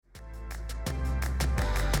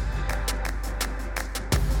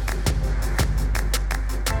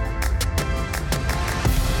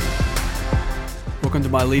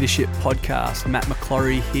my leadership podcast. Matt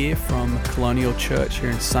McClory here from Colonial Church here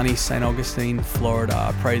in sunny St. Augustine, Florida.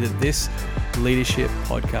 I pray that this leadership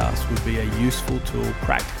podcast would be a useful tool,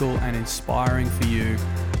 practical and inspiring for you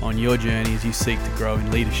on your journey as you seek to grow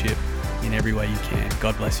in leadership in every way you can.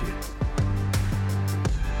 God bless you.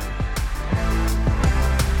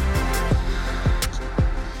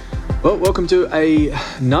 Well, welcome to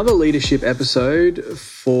another leadership episode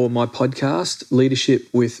for my podcast, Leadership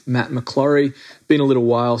with Matt McClory. Been a little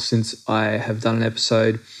while since I have done an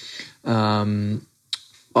episode.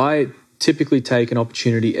 I typically take an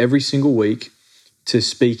opportunity every single week to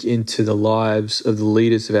speak into the lives of the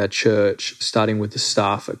leaders of our church, starting with the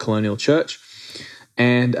staff at Colonial Church.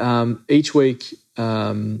 And each week,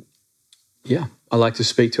 I like to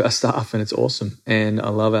speak to our staff, and it's awesome. And I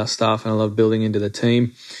love our staff, and I love building into the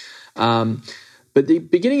team. But the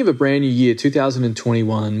beginning of a brand new year,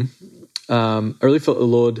 2021, I really felt the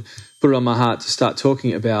Lord put it on my heart to start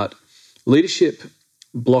talking about leadership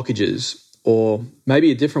blockages, or maybe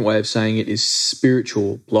a different way of saying it is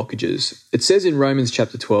spiritual blockages. It says in Romans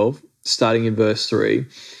chapter 12, starting in verse 3,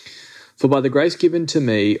 "For by the grace given to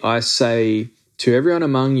me, I say to everyone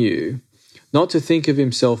among you, not to think of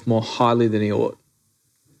himself more highly than he ought,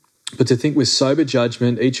 but to think with sober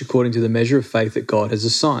judgment, each according to the measure of faith that God has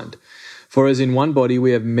assigned. For as in one body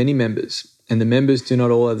we have many members, and the members do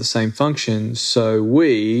not all have the same function, so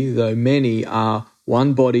we, though many, are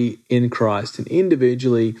one body in Christ, and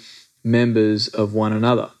individually members of one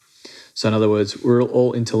another." So in other words, we're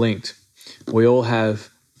all interlinked. We all have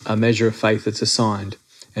a measure of faith that's assigned,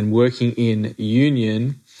 and working in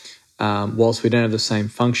union, whilst we don't have the same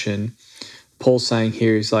function, Paul's saying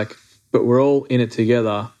here is like, but we're all in it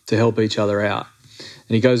together to help each other out.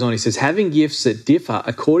 And he goes on, he says, "Having gifts that differ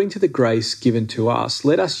according to the grace given to us,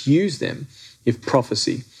 let us use them. If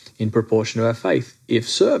prophecy, in proportion to our faith. If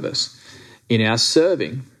service, in our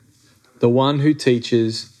serving. The one who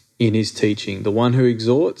teaches, in his teaching. The one who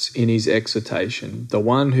exhorts, in his exhortation. The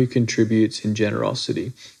one who contributes in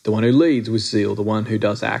generosity. The one who leads with zeal. The one who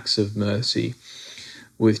does acts of mercy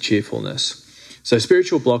with cheerfulness." So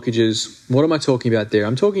spiritual blockages, what am I talking about there?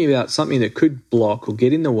 I'm talking about something that could block or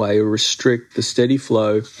get in the way or restrict the steady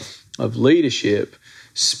flow of leadership,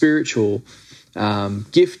 spiritual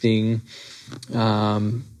gifting,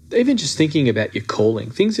 even just thinking about your calling,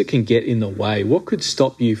 things that can get in the way. What could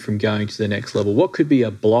stop you from going to the next level? What could be a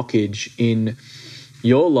blockage in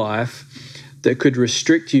your life that could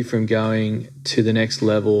restrict you from going to the next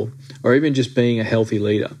level or even just being a healthy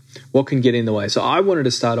leader? What can get in the way? So I wanted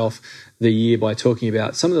to start off the year by talking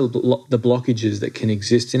about some of the blockages that can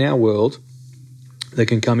exist in our world, that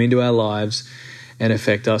can come into our lives and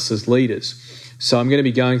affect us as leaders. So I'm going to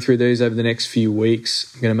be going through these over the next few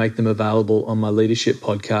weeks. I'm going to make them available on my leadership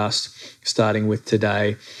podcast, starting with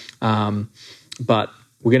today. But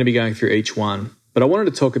we're going to be going through each one. But I wanted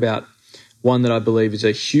to talk about one that I believe is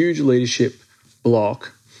a huge leadership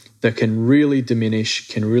block that can really diminish,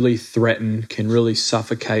 can really threaten, can really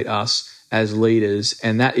suffocate us as leaders,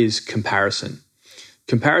 and that is comparison.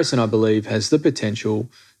 Comparison, I believe, has the potential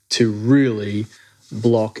to really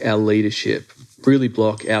block our leadership, really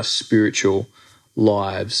block our spiritual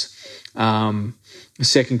lives. 2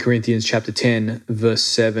 Corinthians chapter 10, verse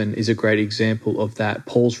 7 is a great example of that.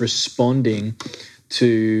 Paul's responding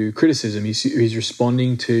to criticism. He's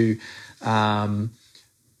responding to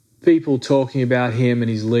people talking about him and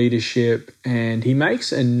his leadership, and he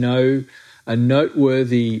makes a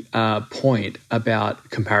noteworthy point about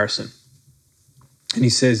comparison. And he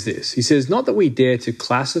says this, he says, "Not that we dare to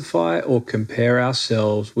classify or compare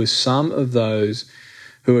ourselves with some of those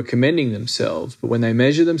who are commending themselves, but when they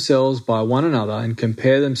measure themselves by one another and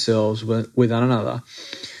compare themselves with one another,"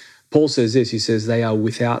 Paul says this, he says, "they are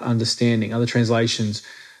without understanding." Other translations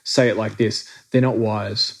say it like this, they're not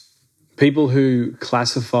wise. People who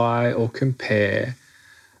classify or compare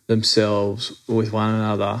themselves with one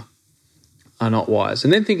another are not wise.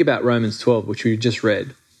 And then think about Romans 12, which we just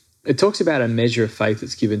read. It talks about a measure of faith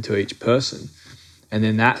that's given to each person. And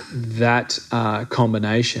then that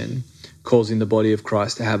combination causing the body of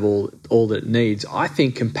Christ to have all that it needs. I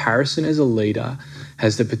think comparison as a leader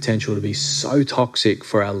has the potential to be so toxic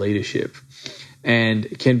for our leadership, and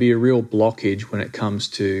it can be a real blockage when it comes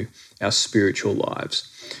to our spiritual lives.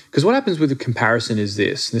 Because what happens with the comparison is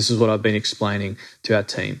this is what I've been explaining to our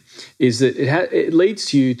team, is that it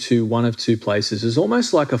leads you to one of two places. It's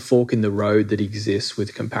almost like a fork in the road that exists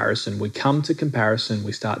with comparison. We come to comparison,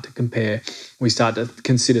 we start to compare, we start to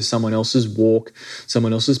consider someone else's walk,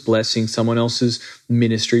 someone else's blessing, someone else's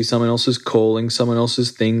ministry, someone else's calling, someone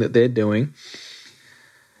else's thing that they're doing.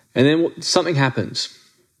 And then something happens.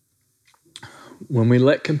 when we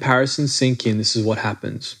let comparison sink in, this is what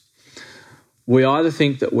happens. We either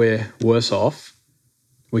think that we're worse off,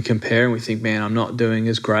 we compare and we think, man, I'm not doing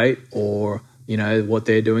as great, or, what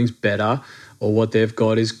they're doing is better, or what they've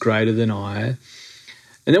got is greater than I.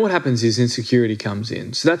 And then what happens is insecurity comes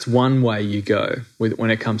in. So that's one way you go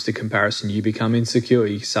when it comes to comparison. You become insecure.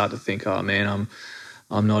 You start to think, oh man,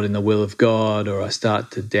 I'm not in the will of God, or I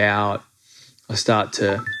start to doubt. I start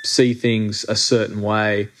to see things a certain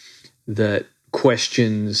way that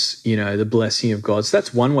questions, the blessing of God. So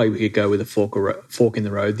that's one way we could go with a fork in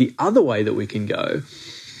the road. The other way that we can go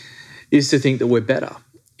is to think that we're better,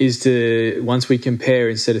 is to, once we compare,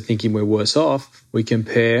 instead of thinking we're worse off, we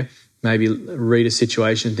compare, maybe read a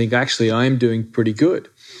situation and think, actually, I am doing pretty good.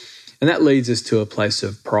 And that leads us to a place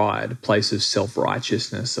of pride, a place of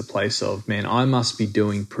self-righteousness, a place of, man, I must be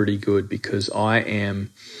doing pretty good because I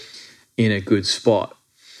am in a good spot.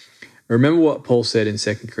 Remember what Paul said in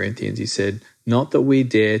 2 Corinthians. He said, not that we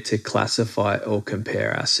dare to classify or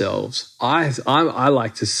compare ourselves. I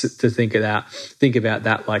like to think about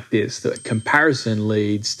that like this, that comparison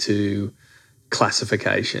leads to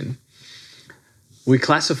classification. We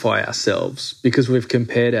classify ourselves because we've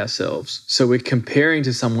compared ourselves. So we're comparing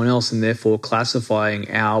to someone else and therefore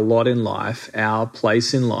classifying our lot in life, our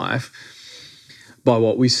place in life, by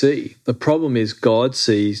what we see. The problem is God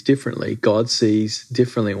sees differently. God sees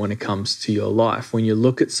differently when it comes to your life. When you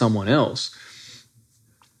look at someone else,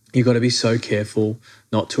 you've got to be so careful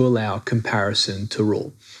not to allow comparison to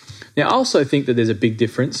rule. Now, I also think that there's a big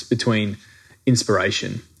difference between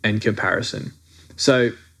inspiration and comparison.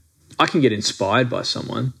 So I can get inspired by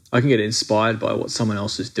someone. I can get inspired by what someone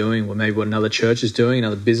else is doing, or maybe what another church is doing,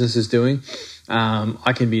 another business is doing.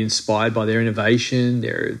 I can be inspired by their innovation,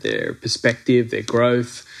 their perspective, their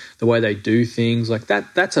growth, the way they do things. Like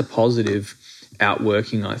that. That's a positive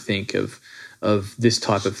outworking, I think, of this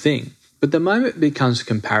type of thing. But the moment it becomes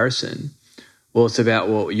comparison, well, it's about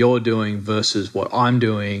what you're doing versus what I'm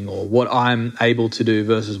doing, or what I'm able to do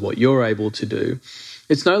versus what you're able to do.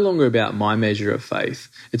 It's no longer about my measure of faith.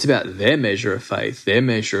 It's about their measure of faith, their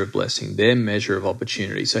measure of blessing, their measure of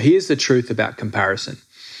opportunity. So here's the truth about comparison.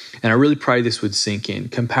 And I really pray this would sink in.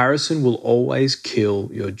 Comparison will always kill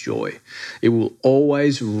your joy. It will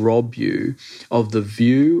always rob you of the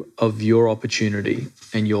view of your opportunity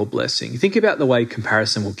and your blessing. Think about the way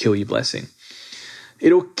comparison will kill your blessing.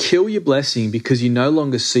 It'll kill your blessing because you no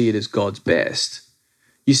longer see it as God's best.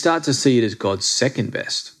 You start to see it as God's second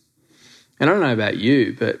best. And I don't know about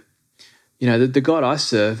you, but the God I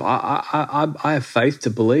serve, I have faith to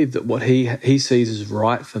believe that what he sees as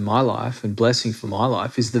right for my life and blessing for my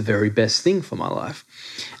life is the very best thing for my life.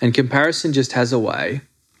 And comparison just has a way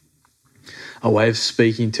of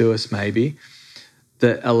speaking to us maybe,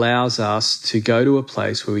 that allows us to go to a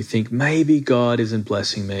place where we think maybe God isn't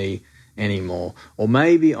blessing me anymore, or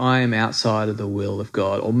maybe I am outside of the will of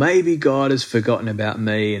God, or maybe God has forgotten about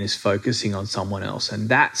me and is focusing on someone else. And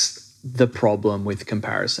that's the problem with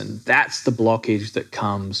comparison. That's the blockage that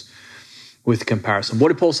comes with comparison. What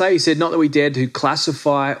did Paul say? He said, not that we dared to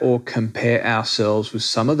classify or compare ourselves with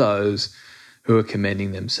some of those who are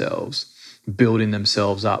commending themselves, building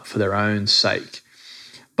themselves up for their own sake.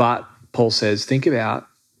 But Paul says, think about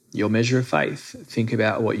your measure of faith. Think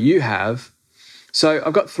about what you have. So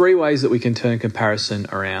I've got 3 ways that we can turn comparison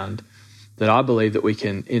around, that I believe that we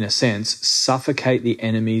can, in a sense, suffocate the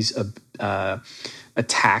enemy's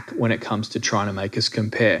attack when it comes to trying to make us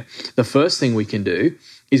compare. The first thing we can do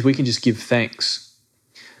is we can just give thanks.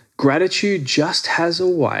 Gratitude just has a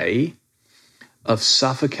way of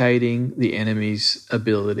suffocating the enemy's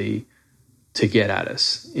ability to get at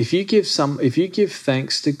us. If you give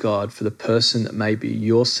thanks to God for the person that maybe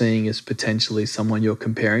you're seeing as potentially someone you're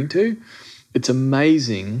comparing to, it's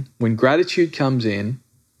amazing when gratitude comes in,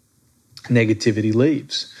 negativity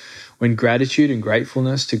leaves. When gratitude and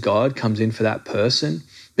gratefulness to God comes in for that person,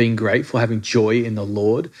 being grateful, having joy in the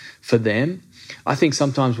Lord for them. I think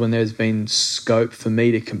sometimes when there's been scope for me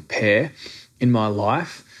to compare in my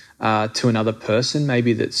life to another person,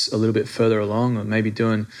 maybe that's a little bit further along, or maybe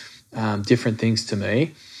doing different things to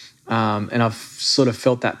me, and I've sort of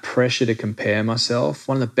felt that pressure to compare myself,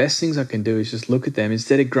 one of the best things I can do is just look at them.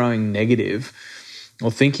 Instead of growing negative or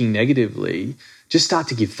thinking negatively, just start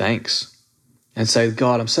to give thanks. And say,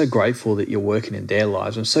 God, I'm so grateful that you're working in their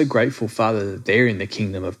lives. I'm so grateful, Father, that they're in the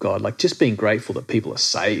kingdom of God. Like just being grateful that people are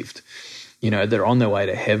saved, they're on their way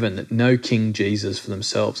to heaven, that know King Jesus for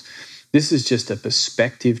themselves. This is just a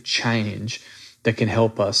perspective change that can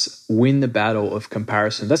help us win the battle of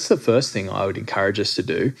comparison. That's the first thing I would encourage us to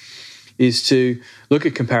do, is to look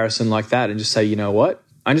at comparison like that and just say, you know what?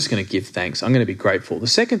 I'm just going to give thanks. I'm going to be grateful. The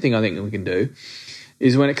second thing I think that we can do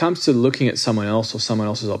is when it comes to looking at someone else or someone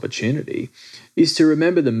else's opportunity, is to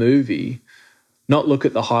remember the movie, not look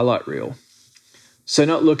at the highlight reel. So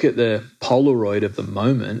not look at the Polaroid of the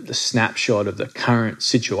moment, the snapshot of the current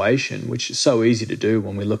situation, which is so easy to do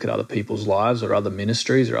when we look at other people's lives or other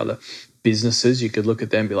ministries or other businesses. You could look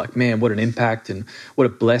at them and be like, man, what an impact and what a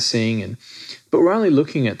blessing. But we're only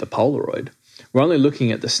looking at the Polaroid. We're only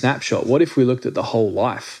looking at the snapshot. What if we looked at the whole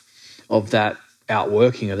life of that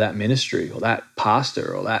outworking of that ministry or that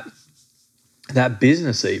pastor or that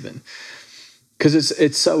business even? Because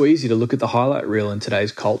it's so easy to look at the highlight reel in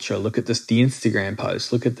today's culture, look at the Instagram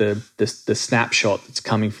post, look at the snapshot that's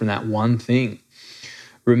coming from that one thing.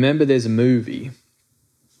 Remember there's a movie.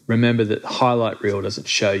 Remember that the highlight reel doesn't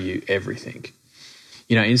show you everything.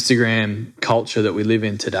 Instagram culture that we live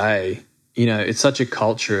in today, it's such a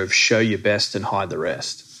culture of show your best and hide the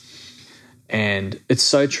rest. And it's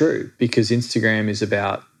so true, because Instagram is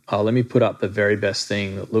about, let me put up the very best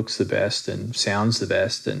thing that looks the best and sounds the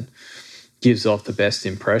best and gives off the best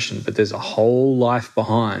impression. But there's a whole life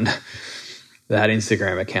behind that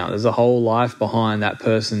Instagram account. There's a whole life behind that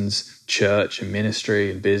person's church and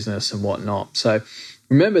ministry and business and whatnot. So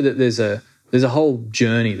remember that there's a whole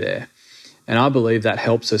journey there. And I believe that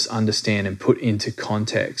helps us understand and put into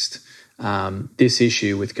context this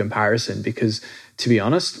issue with comparison, because to be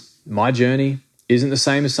honest, my journey isn't the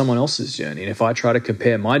same as someone else's journey. And if I try to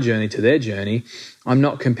compare my journey to their journey, I'm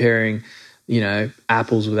not comparing,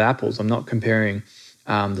 apples with apples. I'm not comparing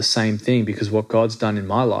the same thing, because what God's done in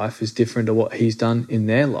my life is different to what he's done in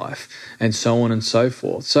their life, and so on and so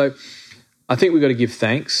forth. So I think we've got to give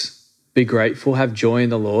thanks, be grateful, have joy in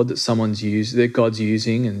the Lord that God's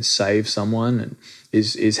using and save someone and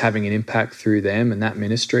is having an impact through them and that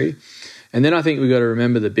ministry. And then I think we've got to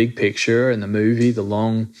remember the big picture and the movie, the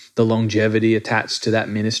longevity attached to that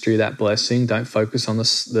ministry, that blessing. Don't focus on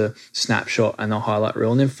the snapshot and the highlight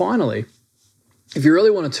reel. And then finally, if you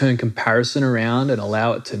really want to turn comparison around and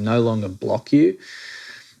allow it to no longer block you,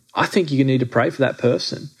 I think you need to pray for that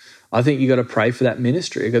person. I think you got to pray for that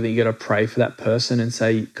ministry. I think you got to pray for that person and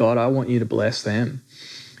say, God, I want you to bless them.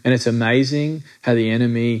 And it's amazing how the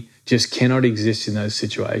enemy just cannot exist in those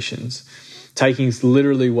situations, taking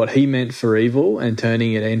literally what he meant for evil and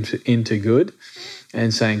turning it into good,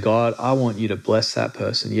 and saying, God, I want you to bless that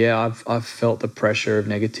person. Yeah, I've felt the pressure of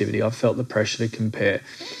negativity. I've felt the pressure to compare,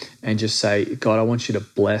 and just say, God, I want you to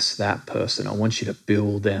bless that person. I want you to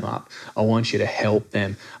build them up. I want you to help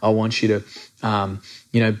them. I want you to,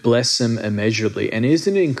 bless them immeasurably. And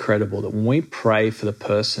isn't it incredible that when we pray for the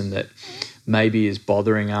person that maybe is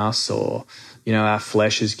bothering us, or, our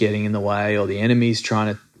flesh is getting in the way, or the enemy's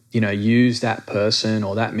trying to, use that person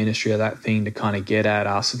or that ministry or that thing to kind of get at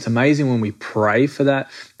us. It's amazing when we pray for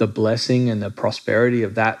that, the blessing and the prosperity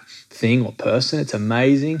of that thing or person. It's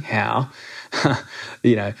amazing how,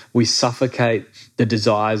 we suffocate the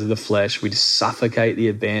desires of the flesh. We just suffocate the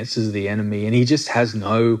advances of the enemy, and he just has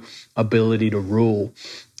no ability to rule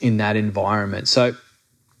in that environment. So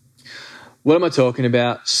what am I talking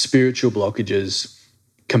about? Spiritual blockages.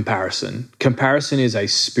 Comparison is a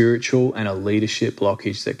spiritual and a leadership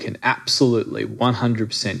blockage that can absolutely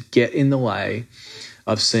 100% get in the way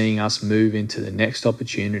of seeing us move into the next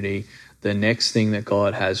opportunity, the next thing that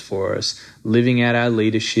God has for us, living out our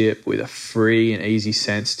leadership with a free and easy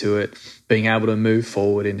sense to it, being able to move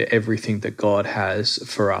forward into everything that God has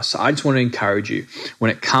for us. So I just want to encourage you, when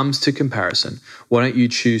it comes to comparison, why don't you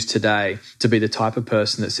choose today to be the type of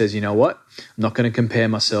person that says, you know what? I'm not going to compare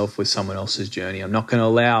myself with someone else's journey. I'm not going to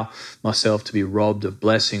allow myself to be robbed of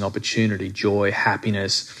blessing, opportunity, joy,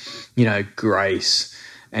 happiness, grace,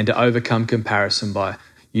 and to overcome comparison by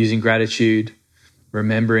using gratitude,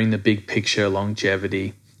 remembering the big picture,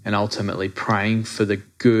 longevity, and ultimately praying for the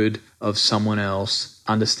good of someone else,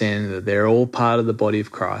 understanding that they're all part of the body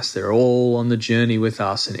of Christ. They're all on the journey with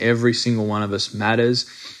us, and every single one of us matters.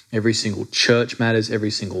 Every single church matters. Every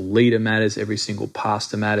single leader matters. Every single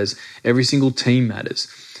pastor matters. Every single team matters.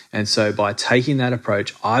 And so by taking that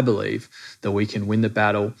approach, I believe that we can win the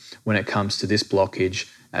battle when it comes to this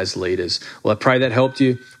blockage as leaders. Well, I pray that helped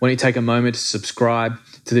you. Why don't you take a moment to subscribe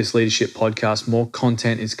to this leadership podcast? More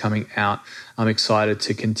content is coming out. I'm excited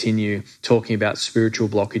to continue talking about spiritual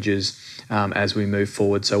blockages as we move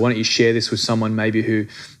forward. So why don't you share this with someone maybe who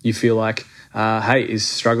you feel like, is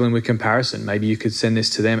struggling with comparison. Maybe you could send this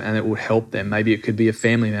to them and it would help them. Maybe it could be a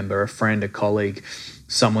family member, a friend, a colleague,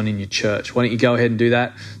 someone in your church. Why don't you go ahead and do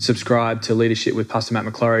that? Subscribe to Leadership with Pastor Matt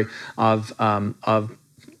McClory.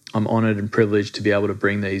 I'm honoured and privileged to be able to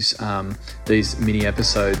bring these mini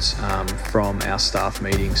episodes from our staff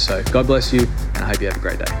meetings. So God bless you, and I hope you have a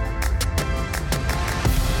great day.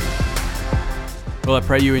 Well, I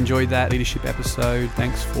pray you enjoyed that leadership episode.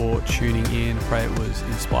 Thanks for tuning in. I pray it was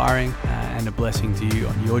inspiring and a blessing to you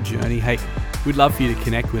on your journey. Hey, we'd love for you to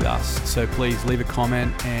connect with us. So please leave a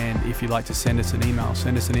comment. And if you'd like to send us an email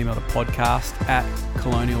to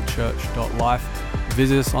podcast@colonialchurch.life.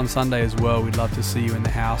 Visit us on Sunday as well. We'd love to see you in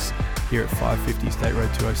the house here at 550 State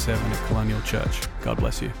Road 207 at Colonial Church. God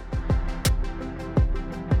bless you.